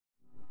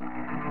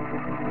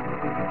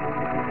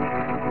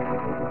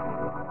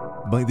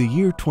By the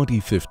year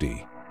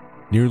 2050,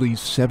 nearly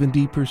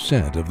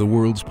 70% of the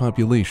world's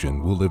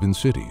population will live in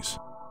cities,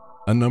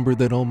 a number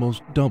that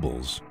almost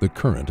doubles the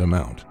current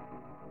amount.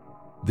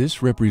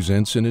 This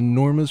represents an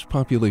enormous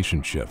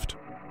population shift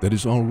that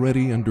is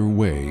already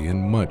underway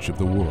in much of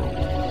the world.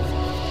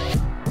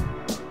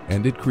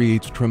 And it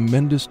creates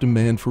tremendous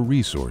demand for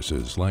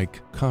resources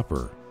like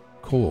copper,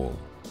 coal,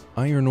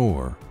 iron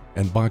ore,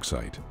 and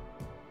bauxite.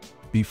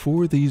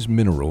 Before these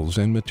minerals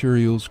and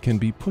materials can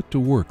be put to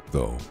work,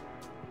 though,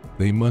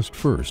 they must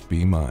first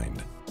be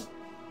mined.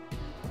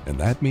 And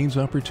that means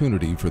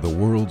opportunity for the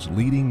world's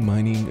leading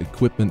mining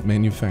equipment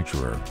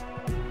manufacturer,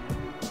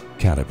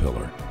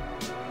 Caterpillar.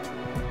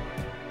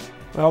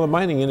 Well, the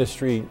mining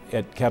industry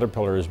at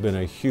Caterpillar has been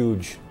a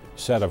huge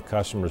set of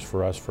customers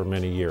for us for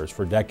many years,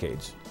 for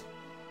decades.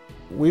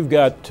 We've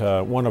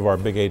got one of our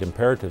big 8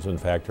 imperatives, in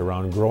fact,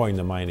 around growing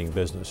the mining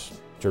business,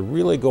 to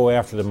really go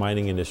after the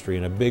mining industry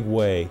in a big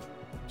way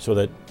so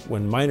that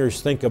when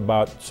miners think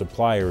about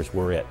suppliers,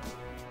 we're it.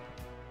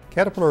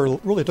 Caterpillar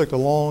really took a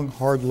long,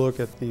 hard look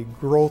at the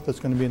growth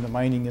that's going to be in the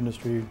mining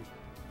industry,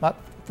 not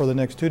for the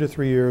next 2 to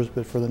 3 years,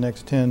 but for the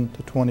next 10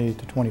 to 20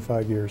 to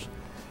 25 years.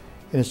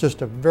 And it's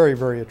just a very,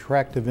 very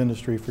attractive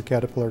industry for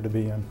Caterpillar to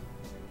be in.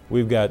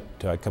 We've got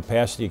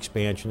capacity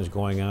expansions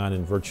going on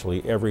in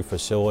virtually every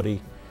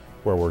facility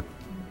where we're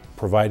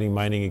providing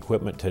mining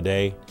equipment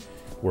today.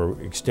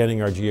 We're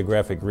extending our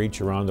geographic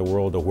reach around the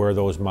world to where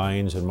those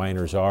mines and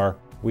miners are.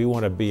 We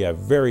want to be a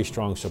very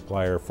strong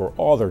supplier for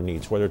all their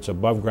needs, whether it's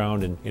above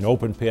ground in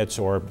open pits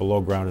or below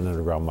ground in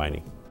underground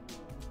mining.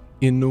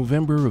 In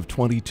November of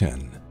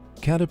 2010,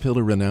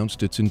 Caterpillar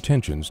announced its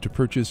intentions to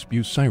purchase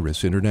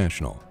Bucyrus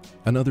International,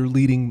 another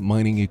leading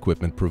mining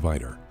equipment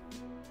provider.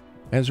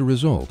 As a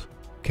result,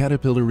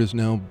 Caterpillar is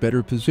now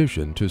better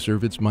positioned to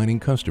serve its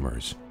mining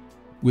customers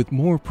with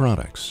more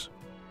products,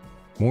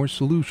 more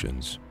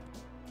solutions,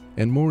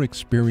 and more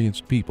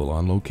experienced people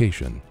on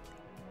location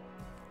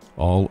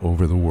all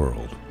over the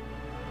world.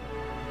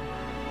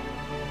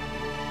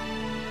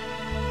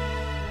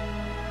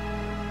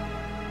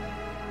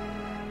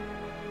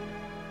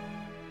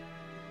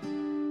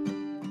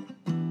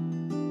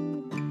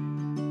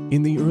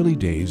 In the early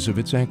days of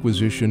its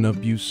acquisition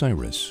of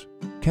Bucyrus,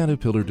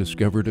 Caterpillar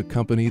discovered a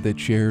company that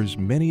shares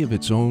many of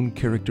its own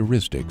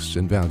characteristics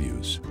and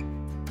values.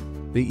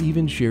 They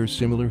even share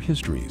similar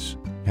histories,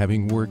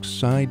 having worked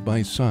side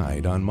by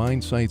side on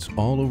mine sites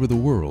all over the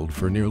world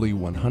for nearly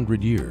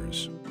 100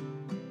 years.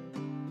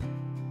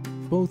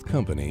 Both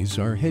companies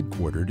are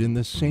headquartered in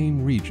the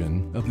same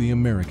region of the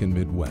American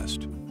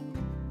Midwest,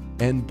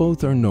 and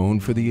both are known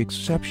for the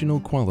exceptional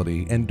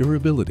quality and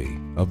durability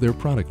of their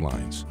product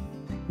lines,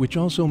 which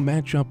also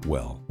match up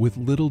well with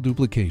little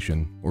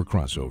duplication or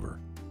crossover.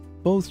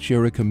 Both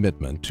share a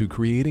commitment to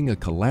creating a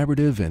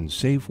collaborative and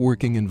safe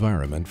working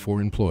environment for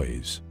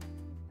employees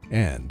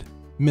and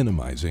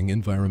minimizing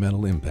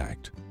environmental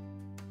impact.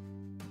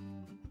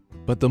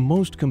 But the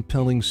most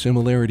compelling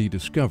similarity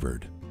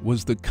discovered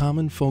was the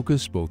common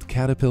focus both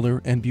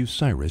Caterpillar and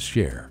Bucyrus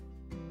share: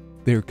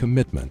 their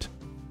commitment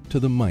to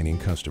the mining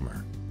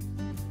customer.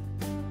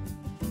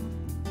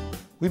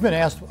 We've been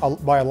asked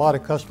by a lot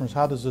of customers,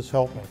 how does this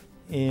help me?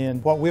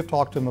 And what we've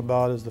talked to them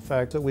about is the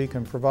fact that we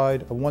can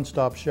provide a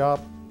one-stop shop,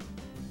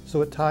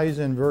 so it ties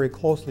in very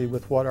closely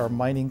with what our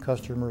mining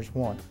customers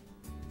want.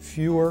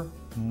 Fewer,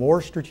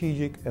 more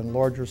strategic and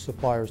larger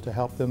suppliers to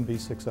help them be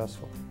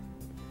successful.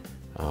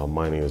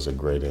 Mining is a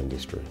great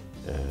industry,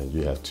 and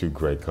you have 2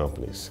 great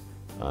companies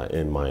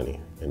in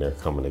mining, and they're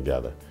coming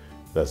together.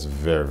 That's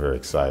very, very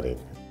exciting.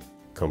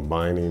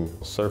 Combining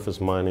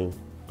surface mining,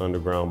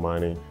 underground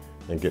mining,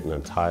 and getting an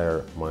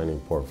entire mining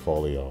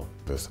portfolio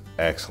is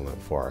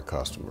excellent for our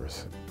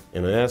customers.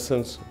 In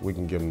essence, we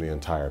can give them the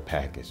entire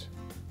package.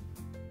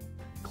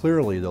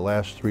 Clearly, the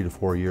last 3 to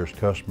 4 years,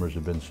 customers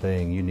have been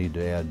saying you need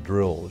to add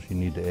drills, you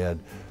need to add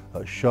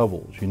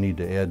shovels, you need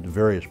to add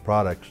various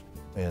products,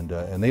 and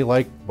they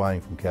like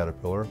buying from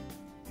Caterpillar,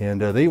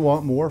 and they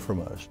want more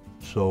from us.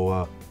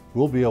 So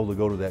we'll be able to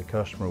go to that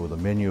customer with a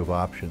menu of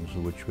options,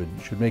 which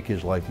should make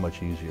his life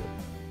much easier.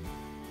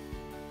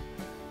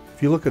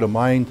 If you look at a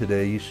mine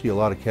today, you see a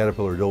lot of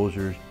Caterpillar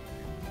dozers,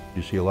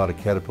 you see a lot of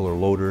Caterpillar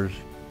loaders,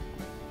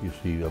 you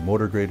see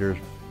motor graders,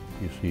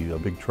 you see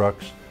big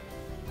trucks.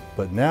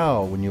 But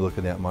now, when you look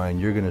at that mine,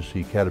 you're going to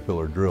see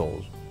Caterpillar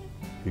drills.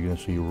 You're going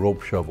to see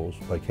rope shovels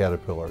by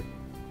Caterpillar.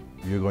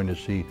 You're going to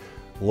see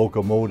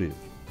locomotives.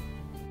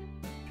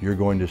 You're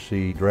going to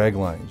see drag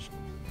lines.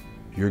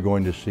 You're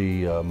going to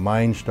see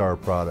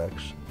MineStar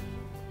products.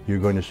 You're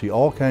going to see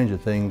all kinds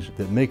of things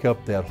that make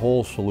up that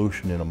whole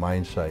solution in a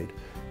mine site.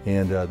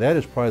 And that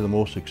is probably the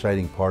most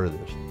exciting part of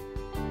this.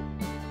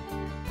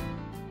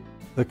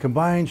 The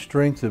combined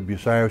strength of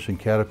Bucyrus and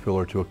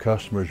Caterpillar to a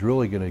customer is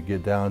really going to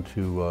get down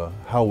to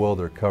how well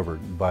they're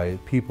covered by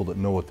people that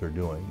know what they're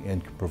doing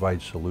and can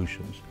provide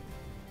solutions.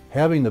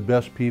 Having the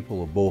best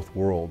people of both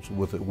worlds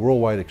with a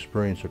worldwide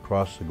experience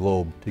across the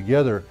globe,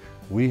 together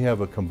we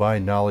have a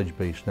combined knowledge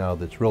base now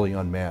that's really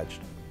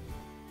unmatched.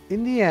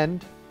 In the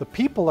end, the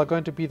people are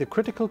going to be the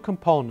critical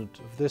component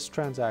of this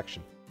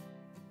transaction.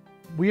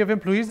 We have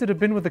employees that have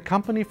been with the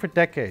company for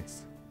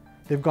decades.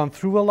 They've gone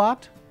through a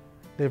lot,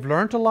 they've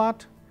learned a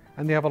lot,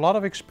 and they have a lot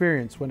of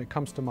experience when it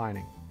comes to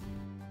mining.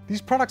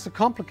 These products are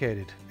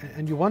complicated,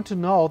 and you want to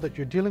know that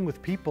you're dealing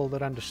with people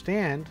that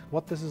understand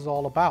what this is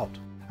all about.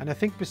 And I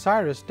think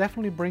Bucyrus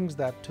definitely brings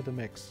that to the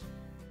mix.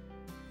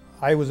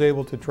 I was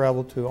able to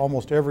travel to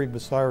almost every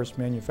Bucyrus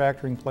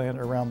manufacturing plant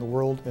around the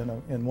world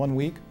in 1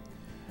 week,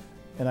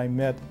 and I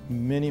met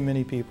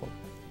many people.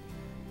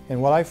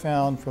 And what I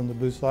found from the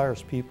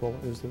Bucyrus people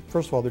is that,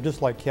 first of all, they're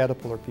just like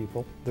Caterpillar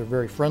people. They're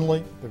very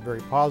friendly, they're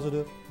very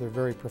positive, they're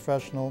very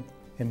professional,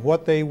 and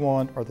what they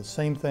want are the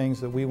same things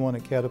that we want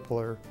at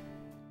Caterpillar.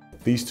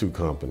 These two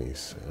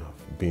companies,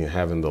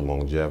 having the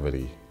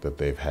longevity that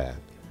they've had,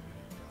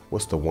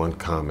 what's the one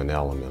common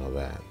element of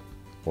that?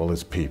 Well,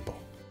 it's people.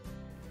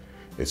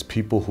 It's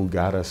people who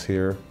got us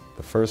here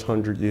the first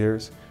 100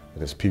 years,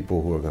 and it's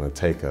people who are going to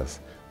take us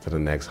to the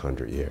next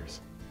 100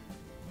 years.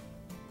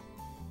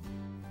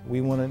 We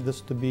wanted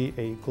this to be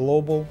a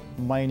global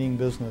mining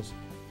business,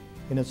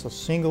 and it's a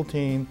single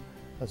team,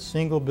 a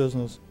single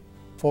business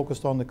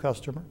focused on the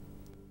customer.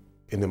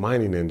 In the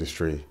mining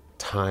industry,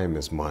 time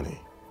is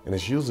money, and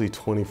it's usually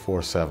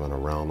 24/7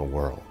 around the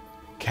world.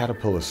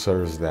 Caterpillar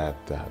serves that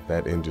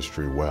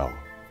industry well,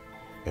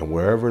 and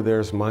wherever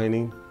there's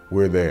mining,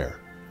 we're there.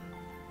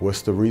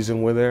 What's the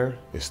reason we're there?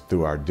 It's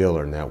through our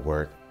dealer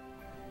network.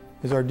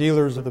 Is our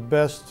dealers are the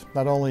best,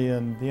 not only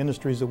in the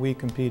industries that we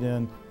compete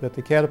in, but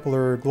the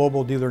Caterpillar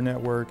Global Dealer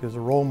Network is a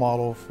role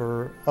model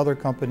for other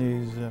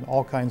companies in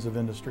all kinds of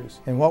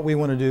industries. And what we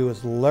want to do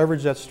is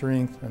leverage that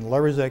strength and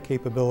leverage that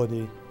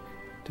capability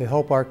to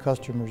help our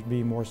customers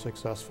be more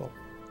successful.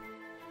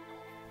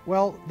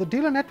 Well, the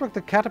dealer network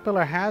that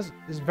Caterpillar has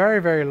is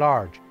very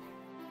large.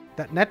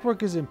 That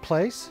network is in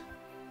place,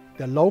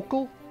 they're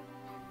local,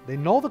 they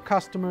know the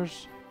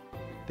customers,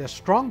 they're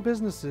strong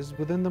businesses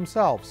within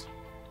themselves.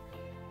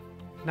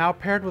 Now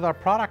paired with our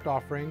product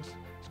offerings,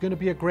 it's going to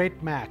be a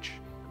great match.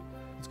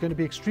 It's going to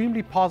be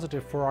extremely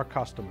positive for our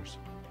customers.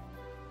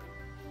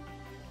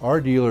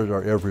 Our dealers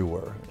are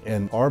everywhere,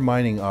 and our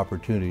mining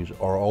opportunities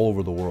are all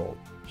over the world.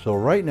 So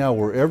right now,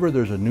 wherever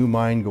there's a new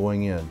mine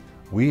going in,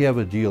 we have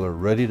a dealer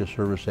ready to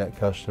service that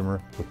customer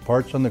with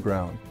parts on the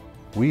ground.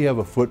 We have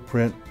a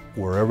footprint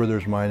wherever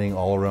there's mining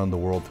all around the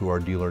world through our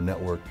dealer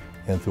network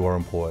and through our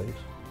employees.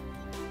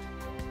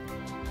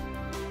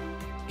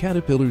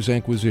 Caterpillar's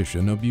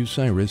acquisition of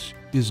Bucyrus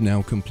is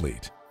now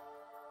complete.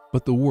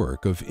 But the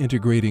work of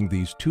integrating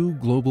these two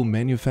global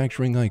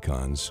manufacturing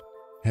icons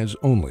has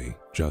only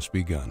just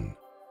begun.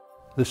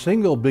 The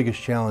single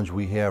biggest challenge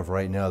we have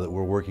right now that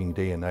we're working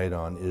day and night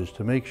on is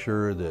to make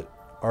sure that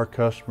our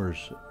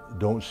customers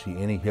don't see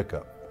any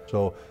hiccup.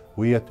 So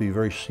we have to be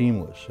very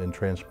seamless and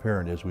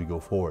transparent as we go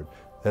forward.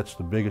 That's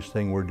the biggest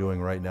thing we're doing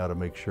right now to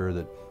make sure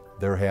that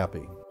they're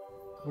happy.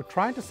 We're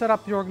trying to set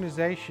up the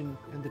organization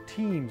and the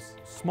teams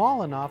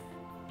small enough,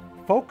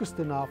 focused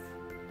enough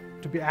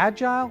to be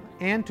agile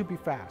and to be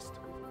fast.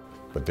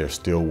 But there's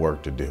still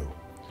work to do.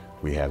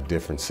 We have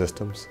different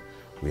systems.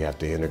 We have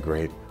to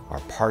integrate our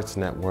parts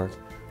network.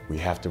 We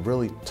have to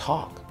really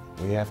talk.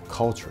 We have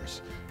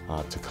cultures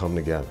to come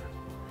together.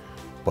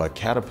 But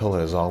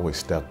Caterpillar has always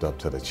stepped up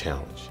to the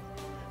challenge.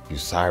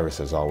 Bucyrus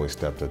has always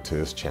stepped up to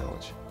this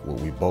challenge. What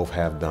we both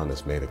have done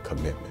is made a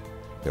commitment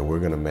that we're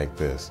going to make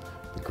this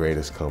the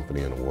greatest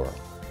company in the world.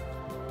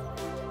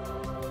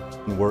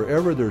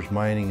 Wherever there's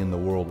mining in the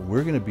world,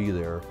 we're going to be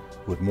there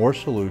with more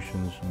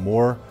solutions,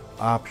 more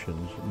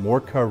options, more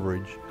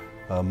coverage,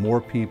 more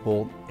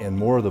people, and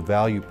more of the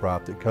value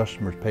prop that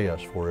customers pay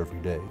us for every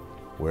day.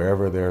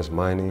 Wherever there's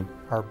mining,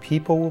 our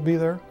people will be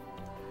there.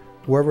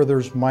 Wherever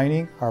there's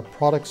mining, our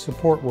product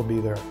support will be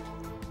there.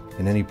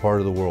 In any part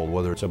of the world,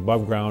 whether It's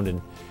above ground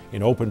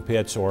in open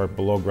pits or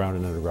below ground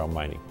in underground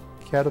mining.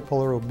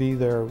 Caterpillar will be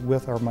there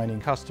with our mining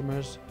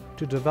Customers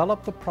to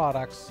develop the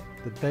products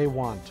that they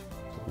want.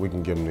 we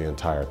can give them the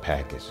entire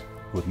package.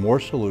 with more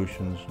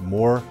solutions,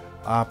 more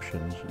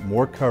options,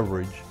 more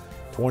coverage,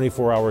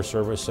 24-hour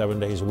service, 7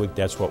 days a week,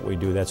 that's what we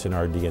do, that's in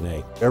our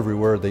DNA.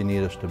 everywhere they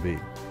need us to be.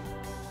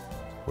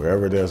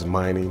 Wherever there's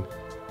mining,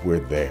 we're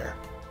there.